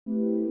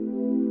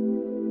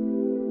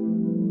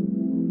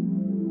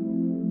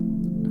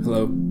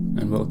Hello,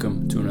 and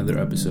welcome to another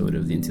episode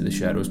of the Into the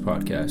Shadows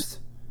podcast.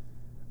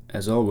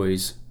 As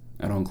always,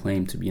 I don't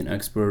claim to be an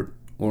expert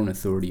or an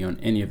authority on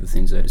any of the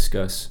things I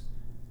discuss.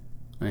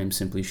 I am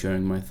simply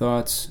sharing my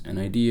thoughts and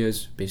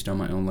ideas based on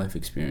my own life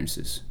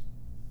experiences.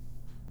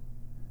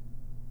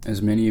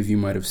 As many of you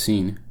might have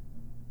seen,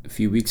 a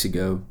few weeks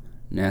ago,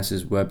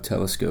 NASA's Webb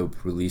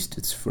telescope released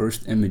its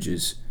first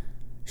images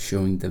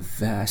showing the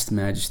vast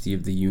majesty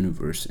of the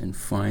universe in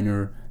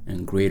finer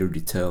and greater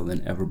detail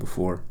than ever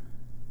before.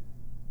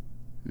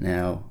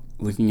 Now,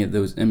 looking at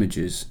those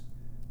images,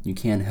 you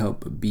can't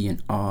help but be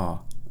in awe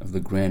of the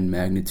grand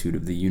magnitude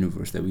of the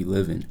universe that we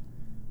live in.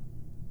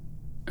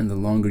 And the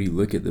longer you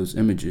look at those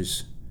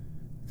images,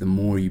 the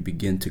more you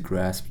begin to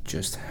grasp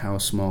just how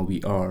small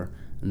we are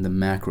in the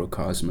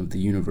macrocosm of the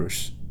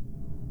universe.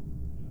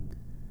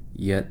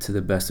 Yet, to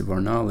the best of our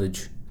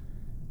knowledge,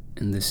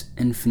 in this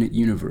infinite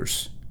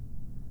universe,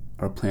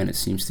 our planet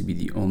seems to be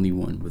the only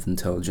one with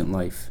intelligent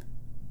life.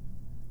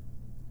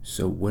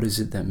 So what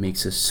is it that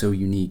makes us so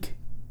unique?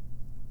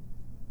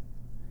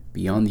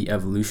 Beyond the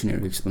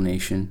evolutionary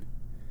explanation,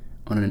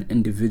 on an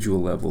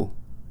individual level,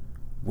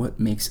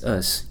 what makes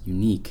us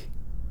unique?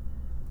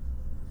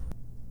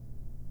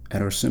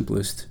 At our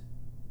simplest,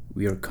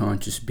 we are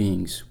conscious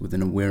beings with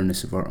an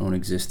awareness of our own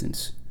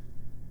existence.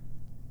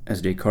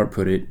 As Descartes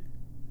put it,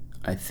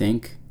 I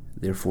think,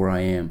 therefore I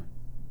am.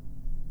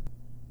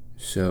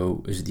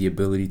 So, is the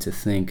ability to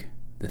think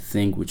the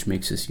thing which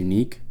makes us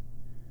unique?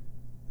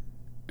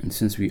 And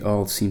since we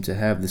all seem to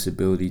have this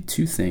ability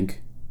to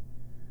think,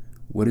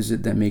 what is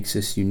it that makes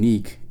us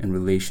unique in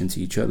relation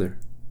to each other?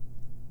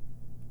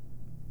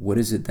 What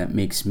is it that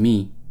makes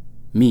me,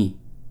 me,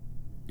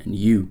 and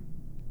you,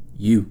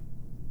 you?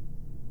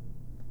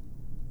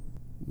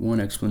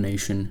 One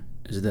explanation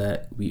is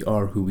that we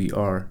are who we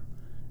are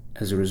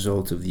as a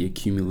result of the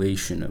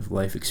accumulation of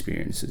life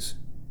experiences.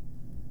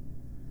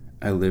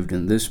 I lived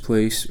in this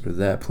place or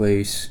that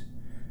place.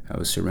 I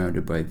was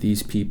surrounded by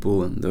these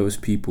people and those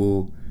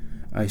people.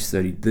 I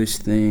studied this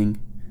thing.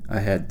 I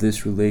had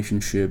this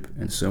relationship,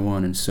 and so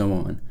on and so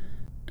on.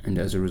 And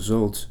as a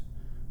result,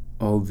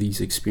 all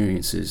these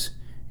experiences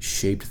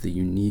shaped the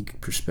unique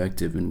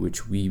perspective in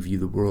which we view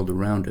the world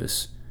around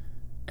us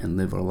and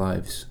live our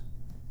lives.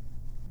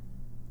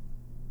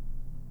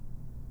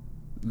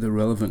 The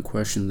relevant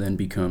question then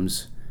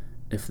becomes,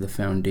 if the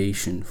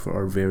foundation for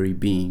our very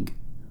being,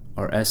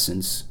 our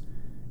essence,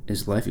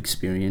 is life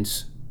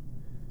experience,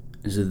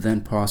 is it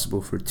then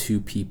possible for two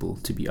people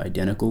to be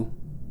identical?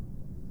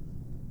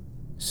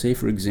 Say,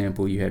 for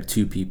example, you had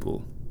two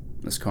people,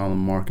 let's call them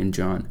Mark and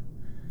John,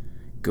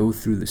 go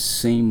through the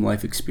same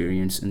life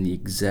experience in the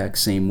exact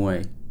same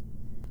way.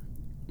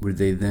 Would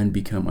they then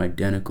become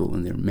identical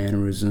in their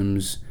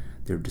mannerisms,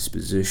 their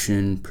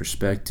disposition,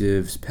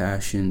 perspectives,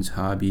 passions,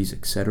 hobbies,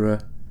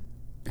 etc.,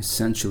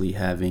 essentially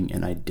having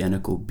an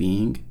identical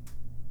being?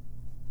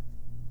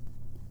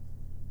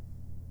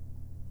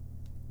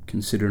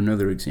 Consider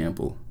another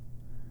example.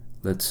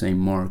 Let's say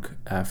Mark,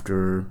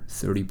 after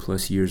 30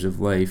 plus years of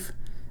life,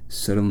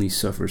 suddenly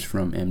suffers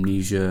from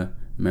amnesia,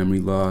 memory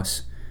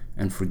loss,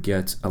 and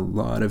forgets a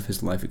lot of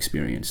his life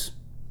experience.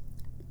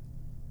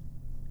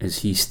 Is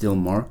he still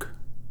Mark?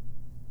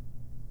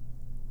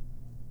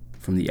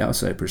 From the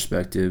outside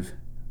perspective,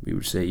 we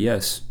would say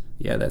yes,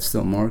 that's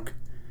still Mark.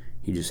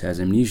 He just has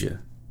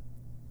amnesia.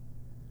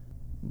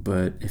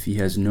 But if he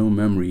has no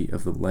memory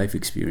of the life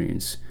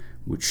experience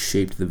which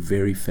shaped the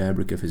very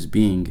fabric of his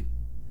being,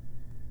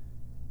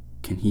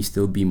 can he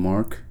still be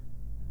Mark?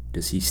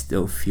 Does he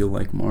still feel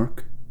like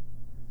Mark?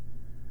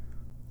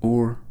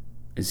 Or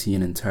is he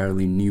an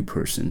entirely new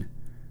person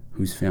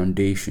whose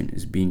foundation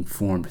is being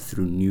formed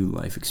through new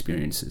life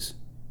experiences?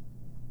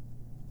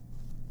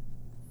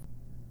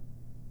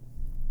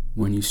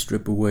 When you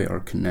strip away our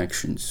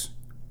connections,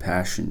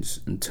 passions,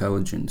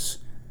 intelligence,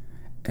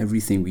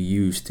 everything we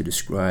use to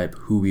describe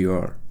who we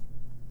are,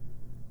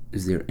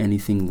 is there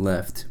anything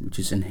left which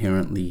is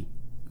inherently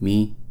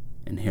me,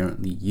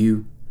 inherently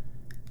you,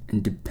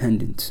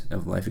 independent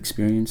of life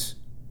experience?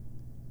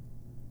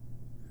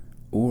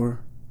 Or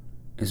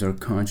is our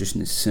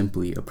consciousness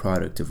simply a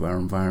product of our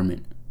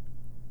environment?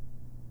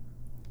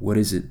 What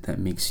is it that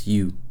makes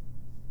you,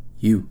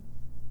 you?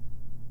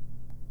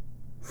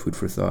 Food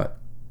for thought.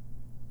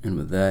 And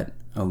with that,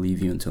 I'll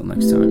leave you until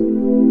next time.